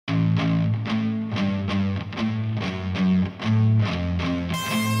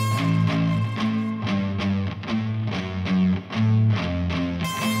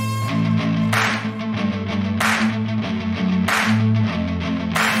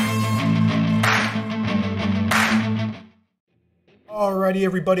Alrighty,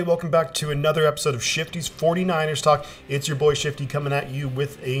 everybody, welcome back to another episode of Shifty's 49ers Talk. It's your boy Shifty coming at you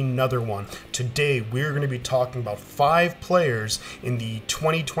with another one. Today, we're going to be talking about 5 players in the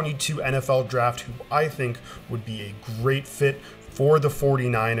 2022 NFL Draft who I think would be a great fit for the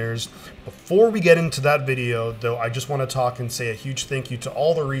 49ers. Before we get into that video, though, I just want to talk and say a huge thank you to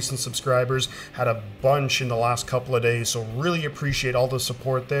all the recent subscribers. Had a bunch in the last couple of days, so really appreciate all the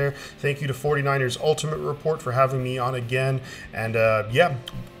support there. Thank you to 49ers Ultimate Report for having me on again. And yeah,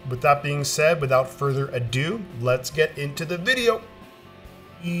 with that being said, without further ado, let's get into the video.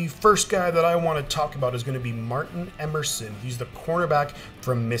 The first guy that I want to talk about is going to be Martin Emerson. He's the cornerback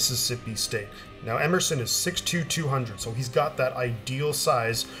from Mississippi State. Now, Emerson is 6'2", 200, so he's got that ideal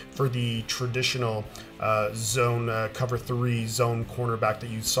size for the traditional zone cover 3 zone cornerback that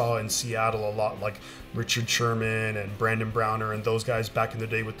you saw in Seattle a lot, like Richard Sherman and Brandon Browner and those guys back in the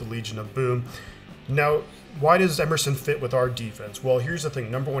day with the Legion of Boom. Now, why does Emerson fit with our defense? Well, here's the thing.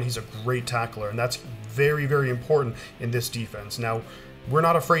 Number one, he's a great tackler, and that's very, very important in this defense. Now, we're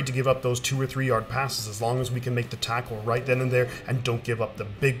not afraid to give up those 2 or 3 yard passes as long as we can make the tackle right then and there and don't give up the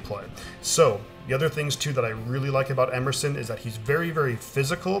big play. So the other things too that I really like about Emerson is that he's very, very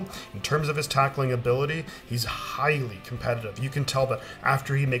physical in terms of his tackling ability. He's highly competitive. You can tell that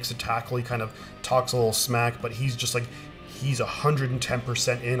after he makes a tackle, he kind of talks a little smack, but he's just like, he's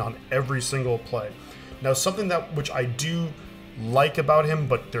 110% in on every single play. Now, something that which I do like about him,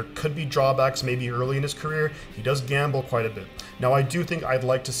 but there could be drawbacks maybe early in his career, he does gamble quite a bit. Now, I do think I'd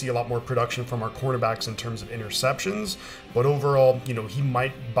like to see a lot more production from our cornerbacks in terms of interceptions, but overall, you know, he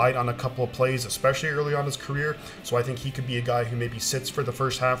might bite on a couple of plays, especially early on in his career. So I think he could be a guy who maybe sits for the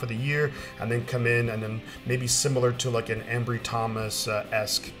first half of the year and then come in and then maybe similar to like an Ambry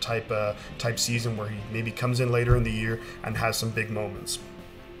Thomas-esque type season where he maybe comes in later in the year and has some big moments.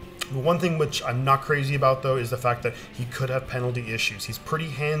 The one thing which I'm not crazy about, though, is the fact that he could have penalty issues. He's pretty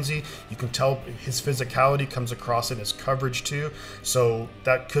handsy. You can tell his physicality comes across in his coverage, too. So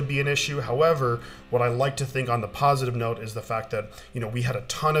that could be an issue. However, what I like to think on the positive note is the fact that, you know, we had a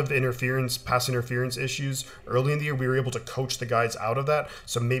ton of pass interference issues early in the year. We were able to coach the guys out of that.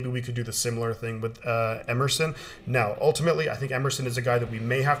 So maybe we could do the similar thing with Emerson. Now, ultimately, I think Emerson is a guy that we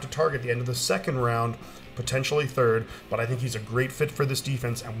may have to target at the end of the second round, potentially third, but I think he's a great fit for this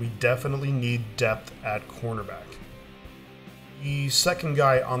defense, and we definitely need depth at cornerback. The second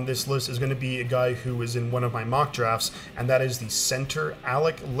guy on this list is going to be a guy who is in one of my mock drafts, and that is the center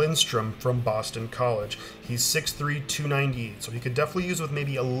Alec Lindstrom from Boston College. He's 6'3", 298, so he could definitely use with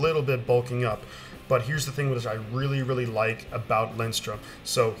maybe a little bit bulking up. But here's the thing which I really, really like about Lindstrom.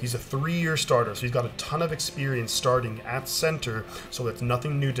 So he's a 3-year starter, so he's got a ton of experience starting at center, so that's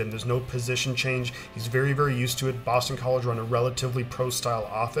nothing new to him. There's no position change. He's very, very used to it. Boston College run a relatively pro-style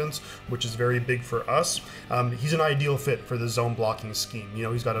offense, which is very big for us. He's an ideal fit for the zone blocking scheme. You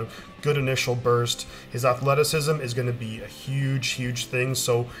know, he's got a good initial burst. His athleticism is going to be a huge, huge thing,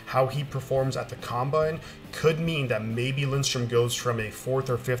 so how he performs at the combine could mean that maybe Lindstrom goes from a 4th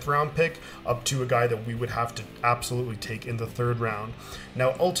or 5th round pick up to a guy that we would have to absolutely take in the 3rd round.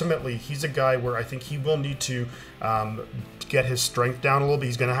 Now, ultimately, he's a guy where I think he will need to get his strength down a little bit.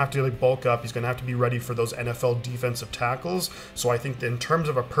 He's going to have to really bulk up. He's going to have to be ready for those NFL defensive tackles. So I think that in terms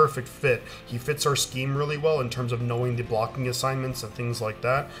of a perfect fit, he fits our scheme really well in terms of knowing the blocking assignments and things like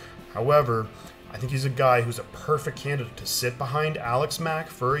that. However, I think he's a guy who's a perfect candidate to sit behind Alex Mack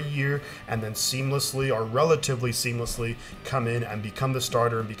for a year and then seamlessly or relatively seamlessly come in and become the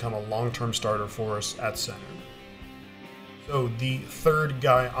starter and become a long-term starter for us at center. So the third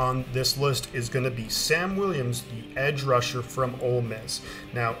guy on this list is going to be Sam Williams, the edge rusher from Ole Miss.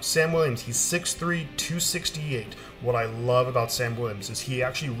 Now, Sam Williams, he's 6'3", 268. What I love about Sam Williams is he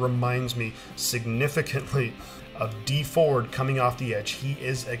actually reminds me significantly of D Ford coming off the edge. He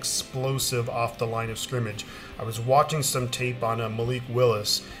is explosive off the line of scrimmage. I was watching some tape on Malik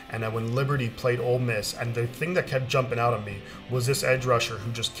Willis, and when Liberty played Ole Miss, and the thing that kept jumping out at me was this edge rusher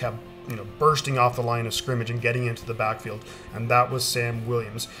who just kept, you know, bursting off the line of scrimmage and getting into the backfield, and that was Sam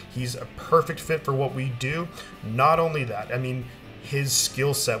Williams. He's a perfect fit for what we do. Not only that, I mean, his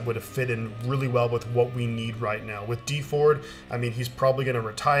skill set would have fit in really well with what we need right now. With D Ford, I mean, he's probably going to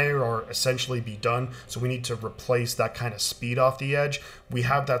retire or essentially be done, so we need to replace that kind of speed off the edge. We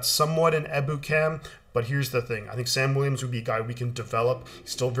have that somewhat in Ebukam, But here's the thing. I think Sam Williams would be a guy we can develop.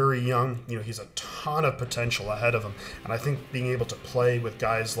 He's still very young. You know, he's a ton of potential ahead of him. And I think being able to play with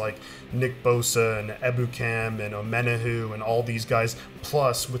guys like Nick Bosa and Ebukam and Omenahu and all these guys,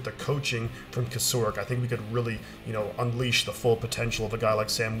 plus with the coaching from Kasurk, I think we could really, you know, unleash the full potential of a guy like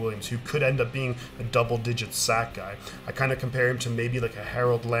Sam Williams, who could end up being a double-digit sack guy. I kind of compare him to maybe like a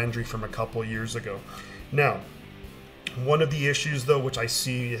Harold Landry from a couple years ago. Now, One of the issues, though, which I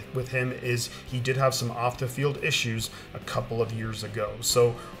see with him is he did have some off-the-field issues a couple of years ago.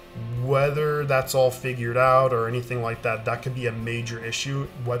 So whether that's all figured out or anything like that, that could be a major issue.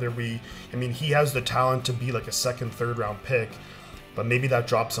 I mean, he has the talent to be like a second, third round pick, but maybe that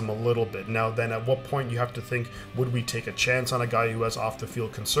drops him a little bit. Now, then at what point you have to think, would we take a chance on a guy who has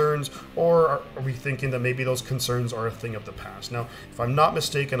off-the-field concerns, or are we thinking that maybe those concerns are a thing of the past? Now, if I'm not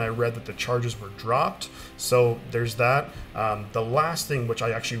mistaken, I read that the charges were dropped, so there's that. The last thing, which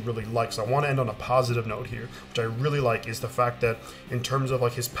I actually really like, so I want to end on a positive note here, which I really like, is the fact that in terms of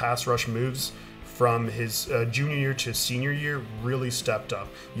like his pass rush moves, from his junior year to his senior year, really stepped up.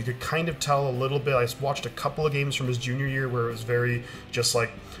 You could kind of tell a little bit. I watched a couple of games from his junior year where it was very just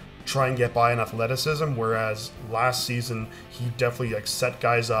like try and get by in athleticism, whereas last season he definitely like set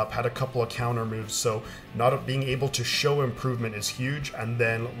guys up, had a couple of counter moves. So not being able to show improvement is huge, and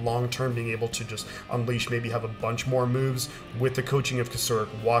then long term being able to just unleash, maybe have a bunch more moves with the coaching of Kasurek,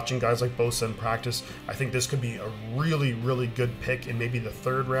 watching guys like Bosa in practice. I think this could be a really, really good pick in maybe the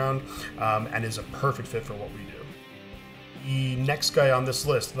third round, and is a perfect fit for what we do. The next guy on this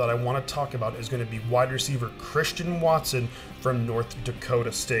list that I want to talk about is going to be wide receiver Christian Watson from North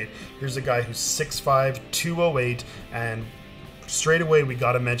Dakota State. Here's a guy who's 6'5", 208, and straight away we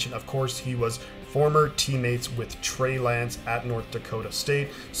got to mention, of course, he was former teammates with Trey Lance at North Dakota State,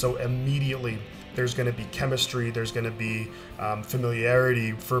 so immediately there's going to be chemistry, there's going to be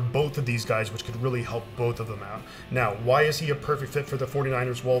familiarity for both of these guys, which could really help both of them out. Now, why is he a perfect fit for the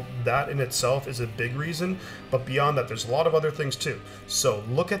 49ers? Well, that in itself is a big reason, but beyond that, there's a lot of other things too. So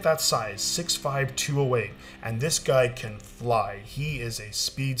look at that size, 6'5", 208, and this guy can fly. He is a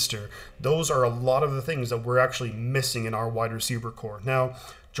speedster. Those are a lot of the things that we're actually missing in our wide receiver core. Now,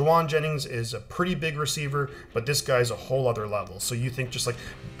 Juwan Jennings is a pretty big receiver, but this guy's a whole other level. So you think just like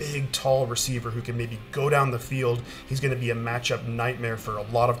big, tall receiver who can maybe go down the field, he's going to be a matchup nightmare for a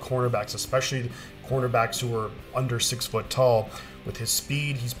lot of cornerbacks, especially cornerbacks who are under 6 foot tall. With his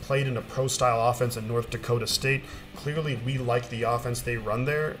speed, he's played in a pro-style offense at North Dakota State. Clearly, we like the offense they run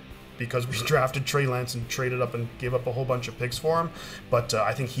there, because we drafted Trey Lance and traded up and gave up a whole bunch of picks for him. But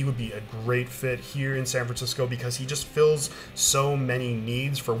I think he would be a great fit here in San Francisco because he just fills so many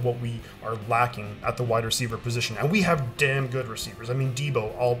needs for what we are lacking at the wide receiver position. And we have damn good receivers. I mean,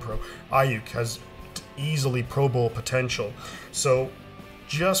 Debo, All-Pro. Ayuk has easily Pro Bowl potential. So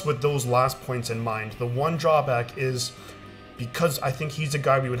just with those last points in mind, the one drawback is, because I think he's a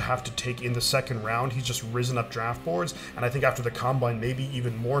guy we would have to take in the second round. He's just risen up draft boards, and I think after the combine, maybe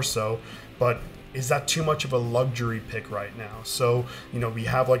even more so. But is that too much of a luxury pick right now? So, you know, we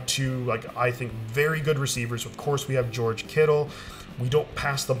have like two, like I think, very good receivers. Of course, we have George Kittle. We don't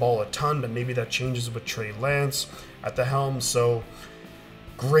pass the ball a ton, but maybe that changes with Trey Lance at the helm. So,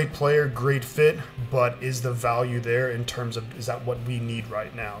 great player, great fit, but is the value there in terms of, is that what we need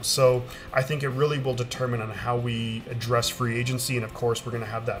right now? So I think it really will determine on how we address free agency, and of course we're going to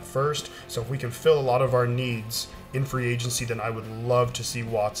have that first. So if we can fill a lot of our needs in free agency, then I would love to see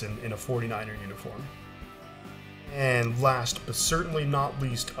Watson in a 49er uniform. And last but certainly not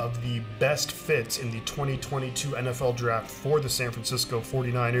least of the best fits in the 2022 NFL Draft for the San Francisco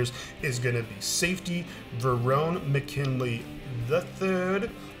 49ers is going to be safety Verone McKinley the third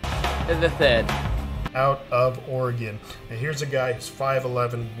out of Oregon. And here's a guy who's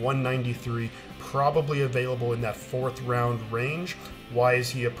 5'11", 193, probably available in that fourth round range. Why is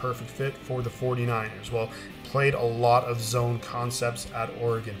he a perfect fit for the 49ers? Well, played a lot of zone concepts at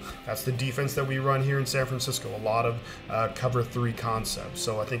Oregon. That's the defense that we run here in San Francisco, a lot of cover 3 concepts.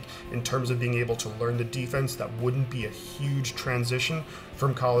 So I think in terms of being able to learn the defense, that wouldn't be a huge transition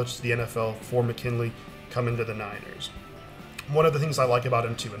from college to the NFL for McKinley coming to the Niners. One of the things I like about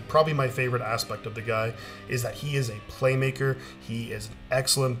him too, and probably my favorite aspect of the guy, is that he is a playmaker. He is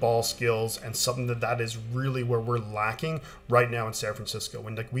excellent ball skills, and something that is really where we're lacking right now in San Francisco.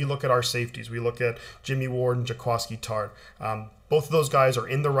 When we look at our safeties, we look at Jimmy Ward and Jaquiski Tartt. Both of those guys are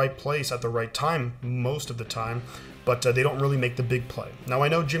in the right place at the right time most of the time, but they don't really make the big play. Now, I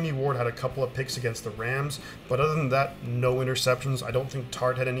know Jimmy Ward had a couple of picks against the Rams, but other than that, no interceptions. I don't think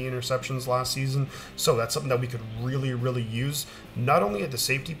Tartt had any interceptions last season, so that's something that we could really, really use, not only at the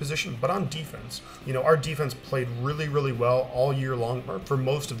safety position, but on defense. You know, our defense played really, really well all year long, or for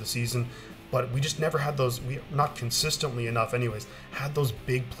most of the season, but we just never had those, not consistently enough anyways, had those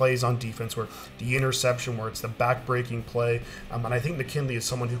big plays on defense where the interception, where it's the back-breaking play, and I think McKinley is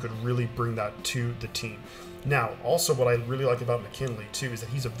someone who could really bring that to the team. Now, also what I really like about McKinley, too, is that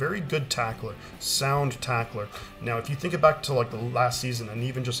he's a very good tackler, sound tackler. Now, if you think back to like the last season and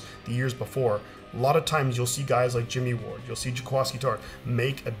even just the years before, A lot of times you'll see guys like Jimmy Ward, you'll see Jaquiski Tartt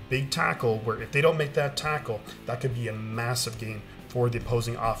make a big tackle where if they don't make that tackle, that could be a massive gain for the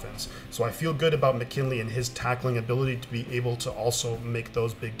opposing offense. So I feel good about McKinley and his tackling ability to be able to also make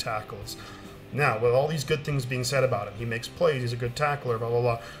those big tackles. Now, with all these good things being said about him, he makes plays, he's a good tackler, blah, blah,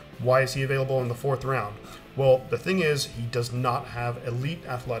 blah. Why is he available in the 4th round? Well, the thing is, he does not have elite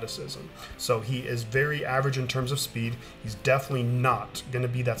athleticism. So he is very average in terms of speed. He's definitely not going to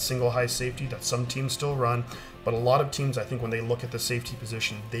be that single high safety that some teams still run. But a lot of teams, I think, when they look at the safety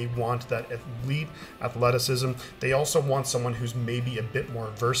position, they want that elite athleticism. They also want someone who's maybe a bit more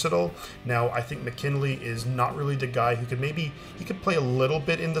versatile. Now, I think McKinley is not really the guy who he could play a little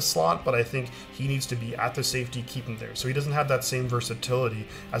bit in the slot, but I think he needs to be at the safety, keep him there. So he doesn't have that same versatility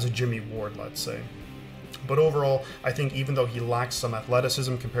as a Jimmy Ward, let's say. But overall, I think even though he lacks some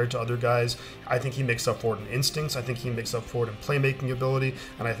athleticism compared to other guys, I think he makes up for it in instincts, I think he makes up for it in playmaking ability,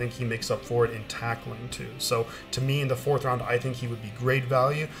 and I think he makes up for it in tackling too. So to me, in the 4th round, I think he would be great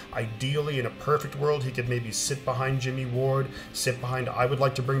value. Ideally, in a perfect world, he could maybe sit behind Jimmy Ward, I would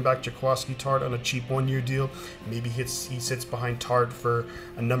like to bring back Jaquiski Tartt on a cheap 1-year deal. Maybe he sits behind Tartt for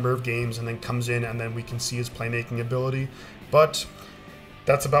a number of games and then comes in and then we can see his playmaking ability. But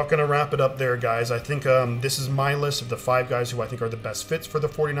that's about going to wrap it up there, guys. I think this is my list of the 5 guys who I think are the best fits for the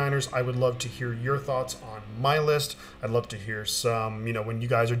 49ers. I would love to hear your thoughts on my list. I'd love to hear some, when you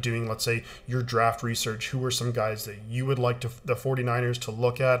guys are doing, let's say, your draft research, who are some guys that you would like the 49ers to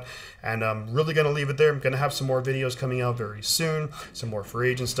look at? And I'm really going to leave it there. I'm going to have some more videos coming out very soon, some more free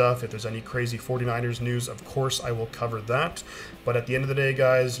agent stuff. If there's any crazy 49ers news, of course, I will cover that. But at the end of the day,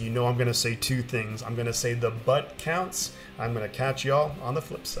 guys, I'm going to say 2 things. I'm going to say the butt counts. I'm going to catch y'all on the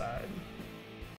flip side.